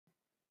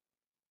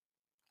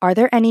Are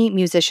there any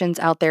musicians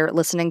out there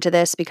listening to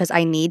this? Because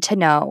I need to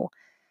know.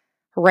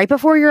 Right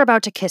before you're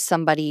about to kiss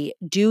somebody,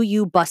 do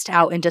you bust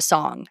out into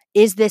song?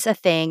 Is this a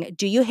thing?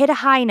 Do you hit a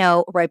high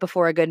note right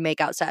before a good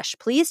makeout sesh?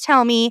 Please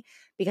tell me,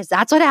 because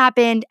that's what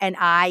happened and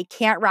I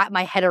can't wrap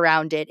my head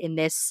around it in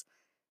this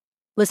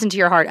Listen to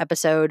Your Heart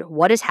episode.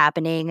 What is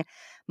happening?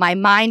 My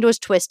mind was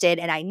twisted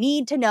and I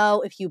need to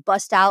know if you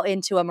bust out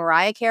into a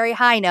Mariah Carey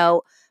high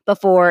note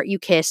before you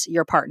kiss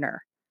your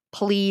partner.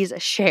 Please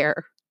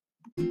share.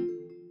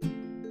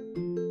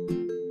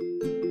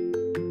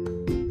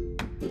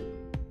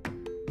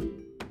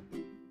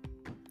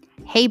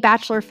 Hey,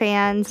 Bachelor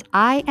fans,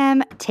 I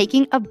am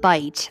taking a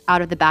bite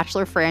out of the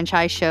Bachelor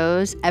franchise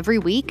shows every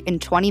week in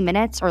 20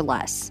 minutes or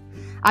less.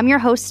 I'm your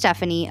host,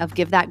 Stephanie, of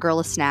Give That Girl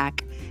a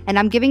Snack, and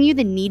I'm giving you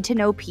the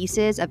need-to-know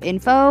pieces of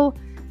info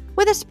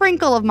with a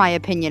sprinkle of my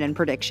opinion and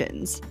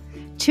predictions.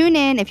 Tune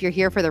in if you're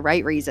here for the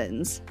right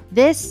reasons.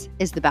 This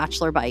is the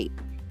Bachelor Bite.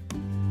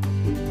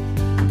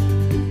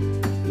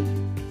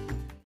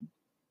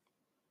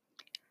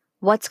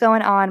 What's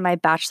going on, my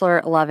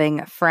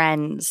Bachelor-loving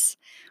friends?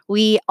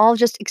 We all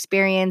just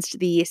experienced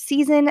the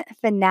season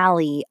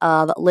finale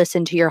of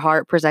Listen to Your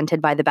Heart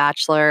presented by The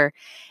Bachelor.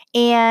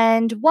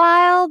 And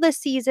while the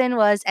season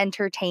was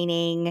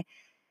entertaining,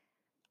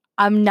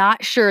 I'm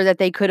not sure that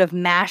they could have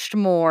mashed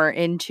more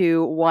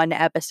into one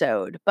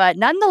episode. But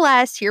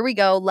nonetheless, here we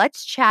go.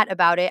 Let's chat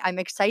about it. I'm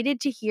excited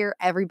to hear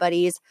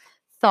everybody's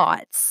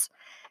thoughts.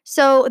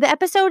 So the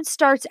episode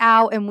starts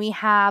out and we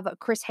have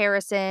Chris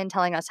Harrison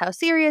telling us how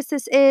serious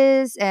this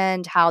is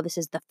and how this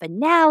is the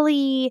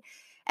finale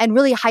and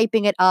really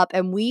hyping it up.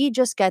 And we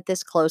just get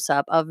this close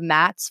up of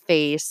Matt's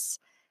face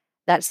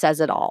that says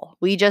it all.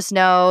 We just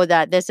know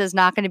that this is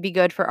not going to be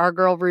good for our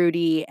girl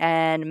Rudy,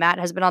 and Matt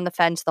has been on the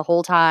fence the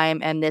whole time,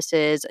 and this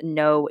is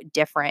no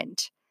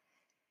different.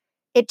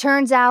 It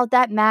turns out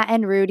that Matt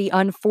and Rudy,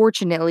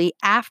 unfortunately,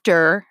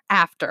 after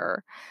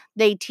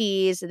they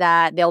tease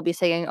that they'll be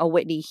singing a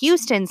Whitney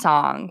Houston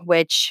song,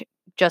 which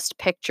just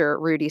picture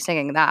Rudy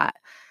singing that,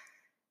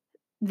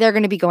 they're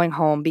going to be going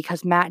home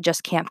because Matt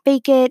just can't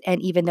fake it.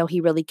 And even though he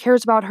really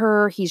cares about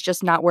her, he's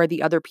just not where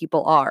the other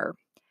people are.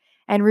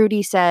 And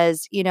Rudy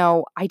says,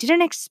 I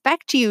didn't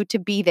expect you to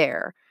be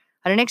there.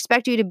 I didn't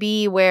expect you to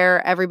be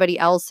where everybody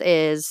else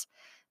is.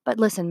 But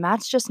listen,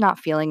 Matt's just not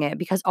feeling it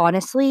because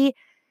honestly,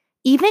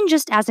 even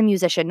just as a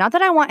musician, not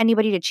that I want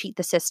anybody to cheat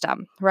the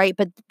system, right?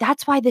 But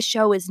that's why the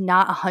show is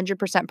not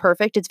 100%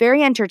 perfect. It's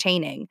very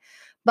entertaining,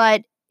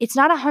 but it's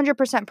not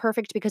 100%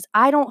 perfect because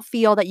I don't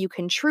feel that you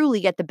can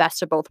truly get the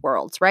best of both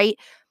worlds, right?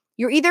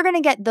 You're either going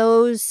to get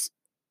those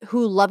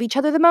who love each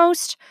other the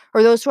most,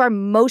 or those who are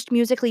most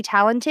musically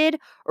talented,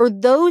 or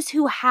those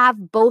who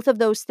have both of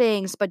those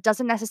things, but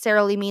doesn't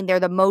necessarily mean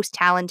they're the most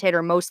talented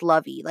or most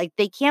lovey. Like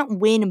they can't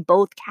win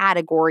both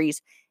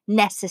categories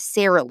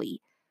necessarily.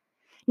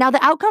 Now,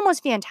 the outcome was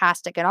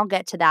fantastic, and I'll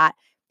get to that.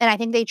 And I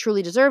think they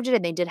truly deserved it,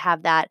 and they did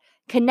have that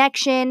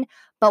connection.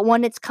 But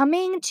when it's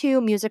coming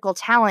to musical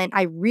talent,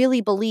 I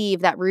really believe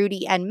that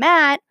Rudy and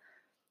Matt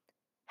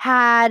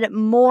had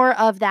more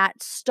of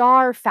that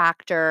star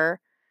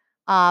factor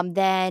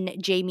than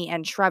Jamie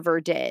and Trevor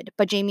did.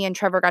 But Jamie and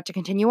Trevor got to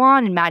continue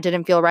on, and Matt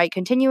didn't feel right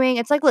continuing.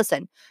 It's like,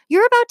 listen,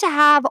 you're about to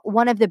have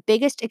one of the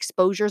biggest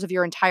exposures of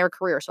your entire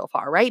career so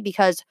far, right?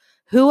 Because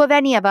who of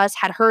any of us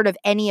had heard of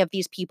any of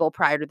these people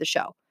prior to the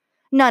show?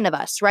 None of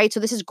us, right? So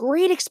this is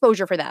great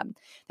exposure for them.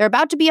 They're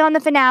about to be on the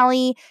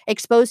finale,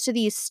 exposed to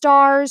these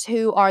stars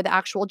who are the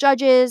actual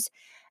judges,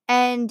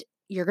 and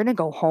you're going to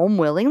go home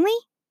willingly?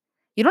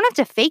 You don't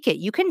have to fake it.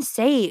 You can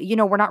say,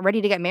 we're not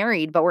ready to get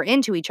married, but we're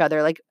into each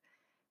other. Like,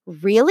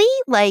 really?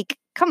 Like,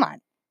 come on.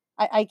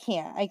 I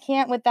can't. I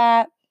can't with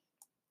that.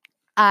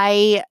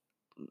 I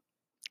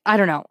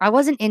don't know. I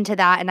wasn't into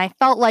that, and I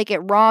felt like it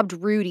robbed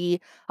Rudy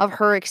of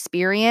her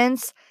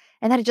experience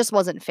and that it just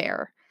wasn't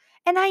fair.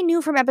 And I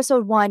knew from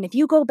episode 1, if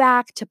you go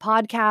back to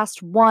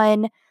podcast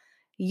 1,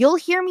 you'll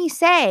hear me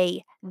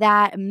say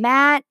that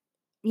Matt,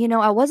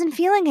 I wasn't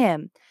feeling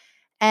him.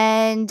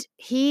 And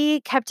he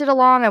kept it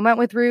along. I went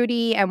with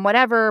Rudy and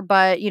whatever,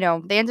 but,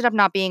 they ended up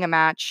not being a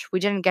match. We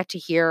didn't get to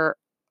hear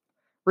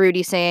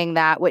Rudy singing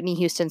that Whitney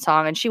Houston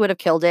song, and she would have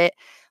killed it.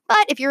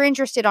 But if you're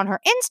interested on her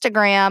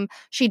Instagram,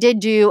 she did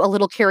do a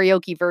little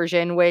karaoke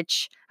version,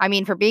 which,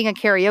 for being a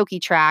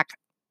karaoke track,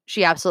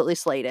 she absolutely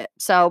slayed it.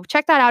 So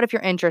check that out if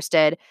you're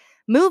interested.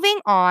 Moving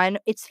on,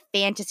 it's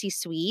Fantasy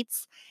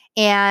Suites.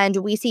 And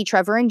we see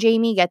Trevor and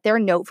Jamie get their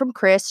note from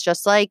Chris,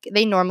 just like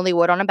they normally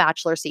would on a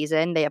Bachelor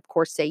season. They, of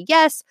course, say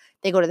yes.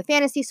 They go to the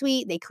Fantasy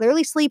Suite. They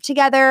clearly sleep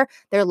together.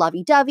 They're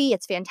lovey-dovey.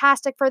 It's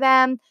fantastic for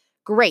them.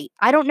 Great.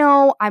 I don't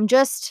know. I'm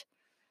just...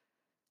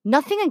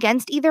 nothing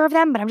against either of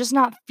them, but I'm just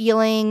not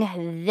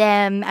feeling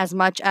them as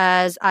much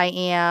as I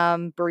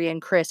am Bri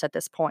and Chris at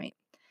this point.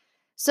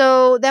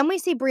 So then we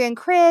see Bri and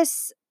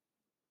Chris.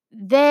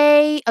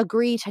 They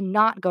agree to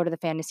not go to the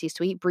Fantasy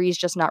Suite. Bri's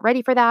just not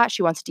ready for that.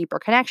 She wants a deeper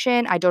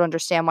connection. I don't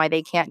understand why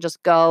they can't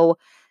just go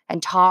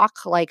and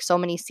talk like so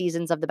many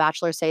seasons of The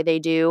Bachelor say they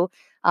do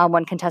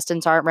when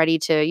contestants aren't ready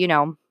to,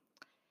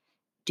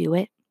 do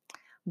it.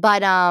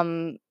 But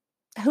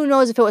who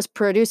knows if it was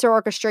producer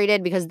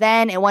orchestrated, because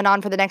then it went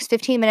on for the next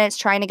 15 minutes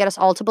trying to get us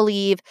all to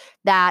believe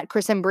that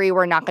Chris and Brie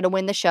were not going to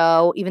win the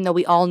show, even though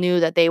we all knew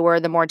that they were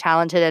the more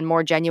talented and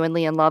more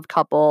genuinely in love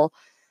couple.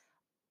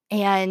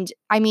 And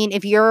I mean,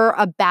 if you're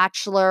a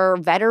Bachelor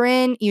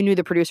veteran, you knew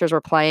the producers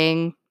were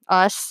playing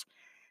us.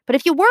 But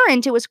if you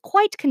weren't, it was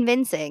quite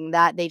convincing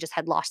that they just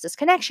had lost this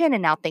connection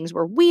and now things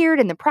were weird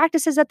in the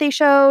practices that they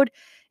showed.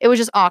 It was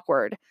just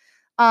awkward.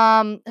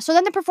 So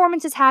then the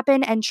performances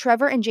happen, and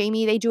Trevor and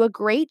Jamie, they do a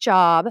great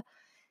job.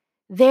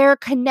 Their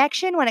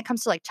connection when it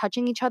comes to like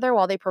touching each other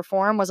while they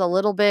perform was a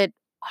little bit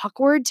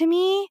awkward to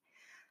me.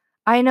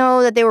 I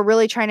know that they were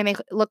really trying to make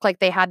it look like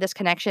they had this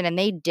connection, and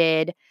they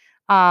did.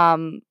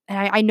 And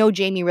I know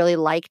Jamie really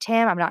liked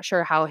him. I'm not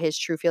sure how his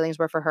true feelings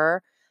were for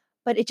her,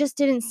 but it just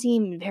didn't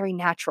seem very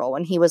natural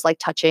when he was like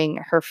touching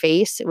her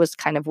face. It was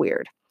kind of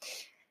weird.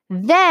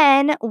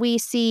 Then we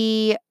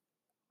see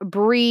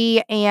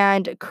Brie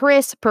and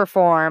Chris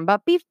perform.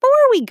 But before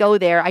we go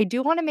there, I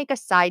do want to make a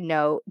side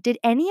note. Did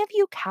any of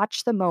you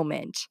catch the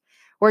moment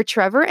where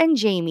Trevor and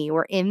Jamie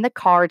were in the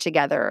car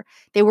together?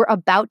 They were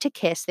about to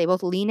kiss. They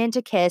both lean in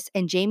to kiss,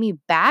 and Jamie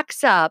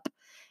backs up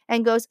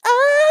and goes,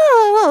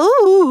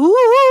 "Oh."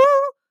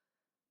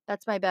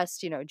 That's my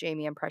best,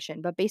 Jamie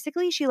impression. But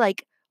basically, she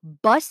like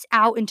busts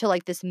out into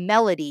like this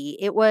melody.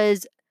 It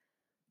was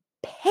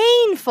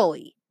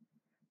painfully,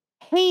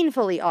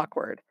 painfully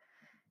awkward.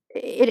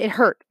 It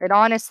hurt. It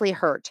honestly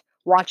hurt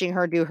watching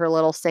her do her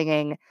little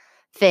singing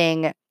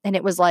thing. And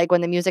it was like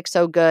when the music's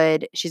so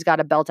good, she's got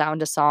to belt out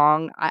into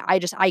song. I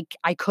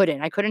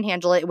couldn't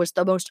handle it. It was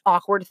the most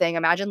awkward thing.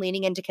 Imagine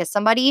leaning in to kiss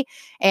somebody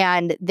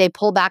and they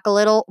pull back a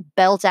little,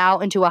 belt out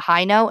into a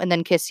high note, and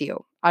then kiss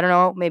you. I don't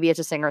know. Maybe it's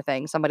a singer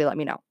thing. Somebody let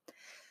me know.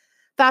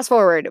 Fast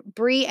forward,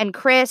 Brie and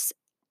Chris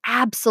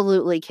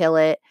absolutely kill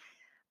it.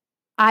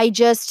 I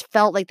just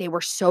felt like they were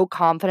so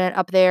confident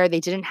up there. They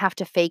didn't have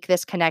to fake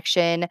this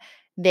connection.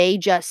 They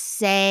just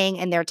sang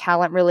and their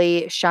talent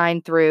really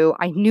shined through.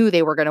 I knew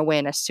they were going to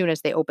win as soon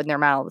as they opened their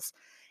mouths.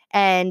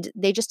 And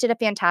they just did a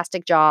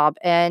fantastic job.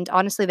 And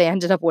honestly, they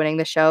ended up winning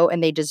the show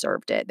and they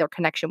deserved it. Their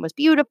connection was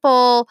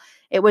beautiful.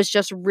 It was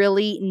just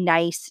really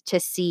nice to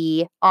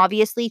see.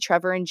 Obviously,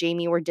 Trevor and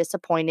Jamie were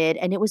disappointed,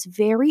 and it was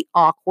very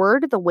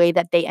awkward the way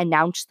that they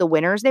announced the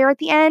winners there at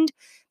the end,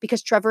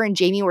 because Trevor and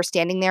Jamie were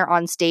standing there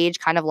on stage,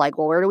 kind of like,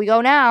 well, where do we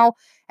go now?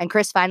 And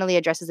Chris finally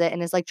addresses it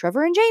and is like,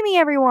 Trevor and Jamie,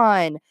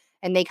 everyone.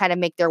 And they kind of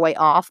make their way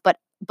off. But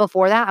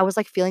before that, I was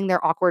like feeling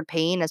their awkward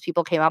pain as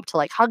people came up to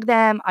like hug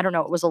them. I don't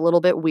know. It was a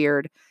little bit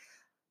weird.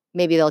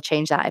 Maybe they'll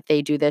change that if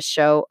they do this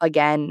show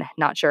again.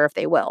 Not sure if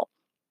they will.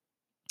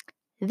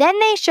 Then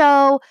they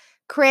show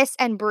Chris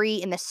and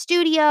Brie in the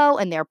studio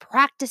and they're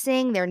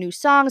practicing their new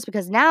songs,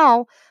 because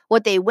now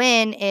what they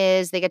win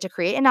is they get to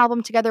create an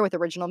album together with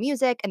original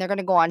music, and they're going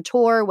to go on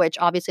tour, which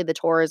obviously the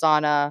tour is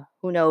on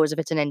who knows if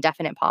it's an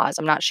indefinite pause.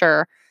 I'm not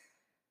sure,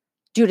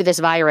 due to this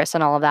virus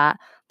and all of that.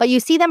 But you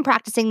see them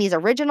practicing these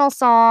original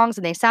songs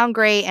and they sound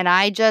great. And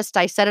I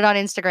said it on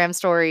Instagram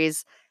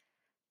stories.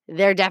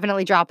 They're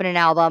definitely dropping an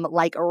album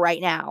like right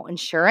now. And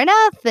sure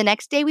enough, the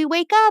next day we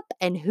wake up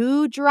and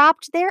who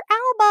dropped their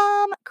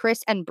album?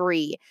 Chris and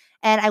Brie.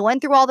 And I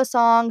went through all the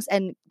songs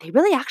and they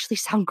really actually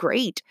sound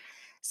great.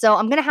 So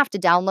I'm going to have to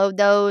download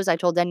those. I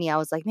told Denny, I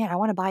was like, man, I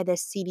want to buy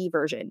this CD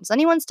version. Does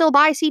anyone still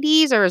buy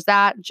CDs, or is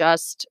that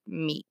just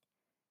me?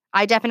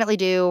 I definitely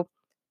do.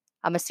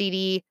 I'm a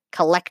CD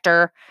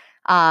collector.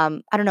 I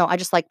don't know. I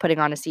just like putting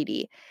on a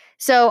CD.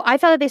 So I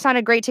thought that they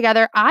sounded great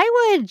together.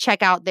 I would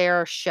check out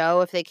their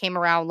show if they came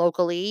around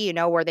locally,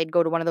 where they'd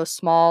go to one of those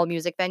small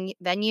music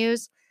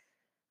venues.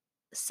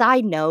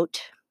 Side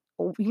note,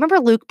 you remember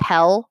Luke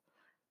Pell?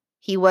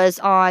 He was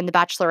on The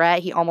Bachelorette.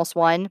 He almost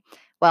won.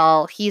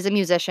 Well, he's a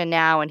musician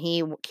now, and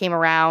he came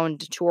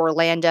around to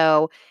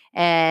Orlando,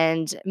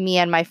 and me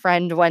and my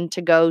friend went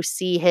to go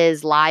see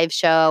his live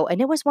show,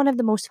 and it was one of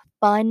the most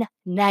fun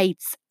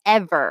nights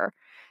ever.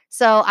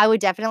 So I would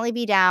definitely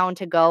be down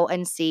to go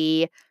and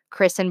see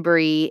Chris and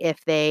Brie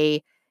if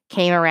they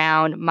came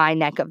around my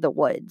neck of the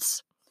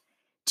woods.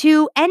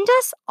 To end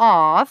us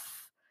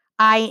off,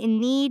 I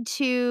need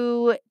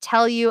to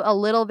tell you a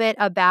little bit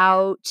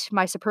about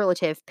my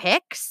superlative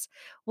picks,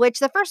 which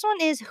the first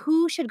one is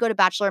who should go to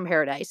Bachelor in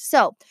Paradise.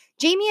 So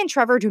Jamie and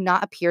Trevor do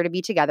not appear to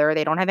be together.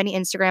 They don't have any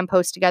Instagram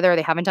posts together.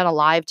 They haven't done a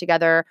live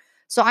together.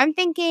 So I'm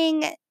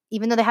thinking,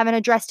 even though they haven't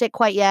addressed it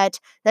quite yet,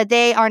 that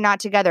they are not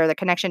together. The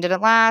connection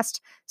didn't last.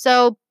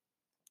 So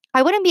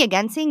I wouldn't be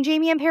against seeing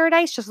Jamie in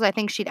Paradise, just because I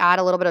think she'd add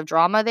a little bit of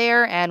drama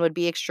there and would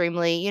be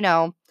extremely,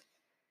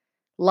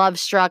 love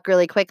struck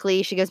really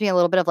quickly. She gives me a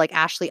little bit of like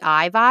Ashley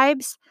I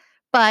vibes.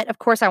 But of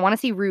course, I want to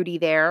see Rudy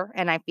there.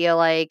 And I feel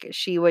like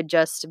she would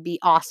just be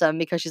awesome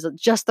because she's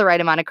just the right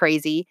amount of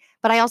crazy.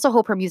 But I also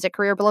hope her music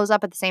career blows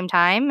up at the same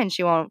time and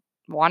she won't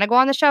want to go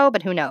on the show,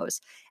 but who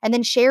knows. And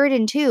then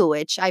Sheridan too,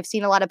 which I've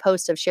seen a lot of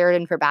posts of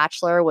Sheridan for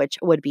Bachelor, which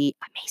would be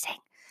amazing.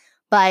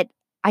 But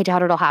I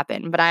doubt it'll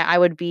happen, but I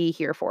would be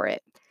here for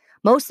it.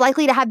 Most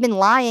likely to have been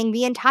lying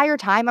the entire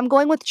time, I'm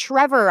going with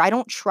Trevor. I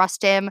don't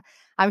trust him.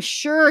 I'm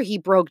sure he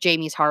broke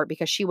Jamie's heart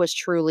because she was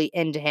truly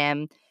into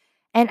him.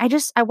 And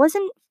I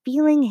wasn't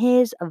feeling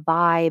his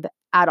vibe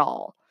at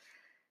all.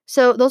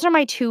 So those are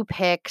my 2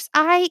 picks.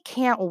 I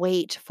can't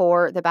wait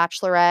for The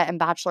Bachelorette and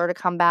Bachelor to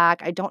come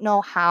back. I don't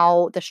know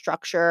how the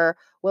structure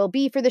will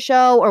be for the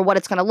show or what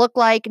it's gonna look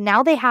like.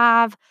 Now they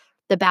have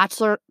the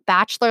Bachelor,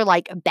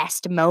 like,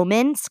 best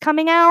moments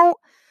coming out,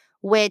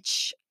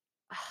 which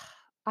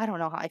I don't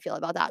know how I feel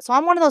about that. So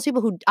I'm one of those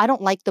people who I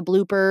don't like the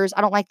bloopers.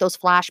 I don't like those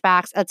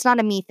flashbacks. That's not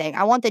a me thing.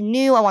 I want the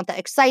new, I want the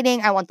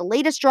exciting, I want the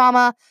latest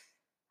drama.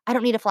 I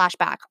don't need a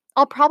flashback.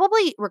 I'll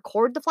probably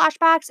record the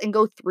flashbacks and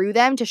go through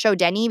them to show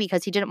Denny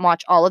because he didn't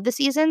watch all of the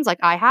seasons like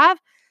I have,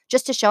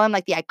 just to show him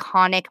like the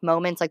iconic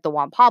moments, like the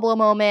Juan Pablo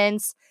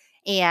moments.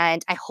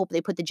 And I hope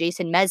they put the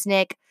Jason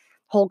Mesnick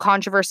whole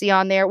controversy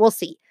on there. We'll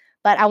see.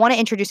 But I want to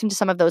introduce him to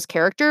some of those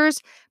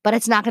characters, but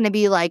it's not going to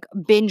be like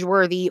binge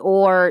worthy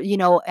or,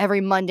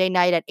 every Monday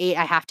night at 8,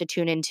 I have to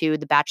tune into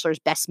The Bachelor's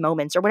best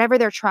moments or whatever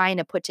they're trying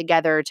to put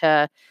together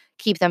to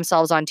keep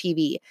themselves on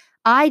TV.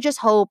 I just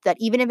hope that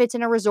even if it's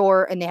in a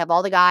resort and they have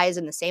all the guys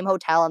in the same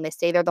hotel and they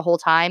stay there the whole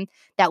time,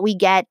 that we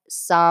get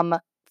some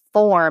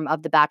form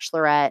of The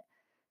Bachelorette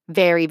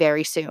very,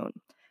 very soon.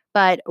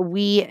 But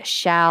we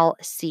shall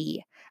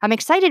see. I'm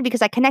excited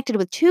because I connected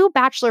with 2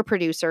 Bachelor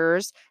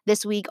producers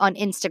this week on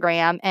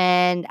Instagram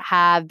and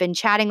have been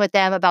chatting with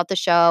them about the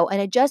show.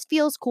 And it just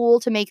feels cool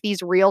to make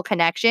these real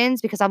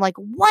connections because I'm like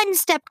one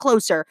step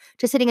closer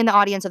to sitting in the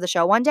audience of the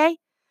show one day,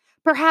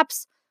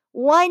 perhaps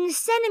 1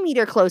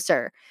 centimeter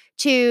closer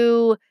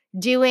to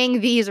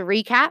doing these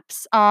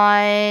recaps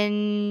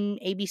on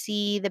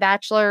ABC The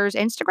Bachelor's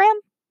Instagram.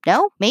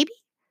 No, maybe.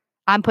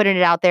 I'm putting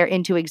it out there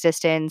into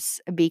existence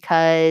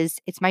because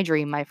it's my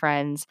dream, my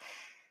friends.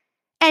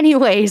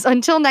 Anyways,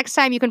 until next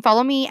time, you can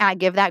follow me at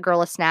Give That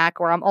Girl a Snack,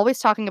 where I'm always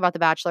talking about The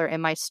Bachelor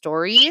in my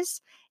stories.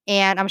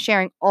 And I'm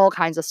sharing all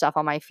kinds of stuff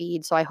on my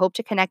feed. So I hope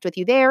to connect with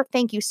you there.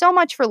 Thank you so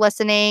much for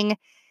listening.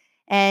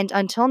 And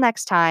until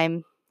next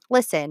time,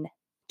 listen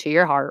to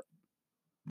your heart.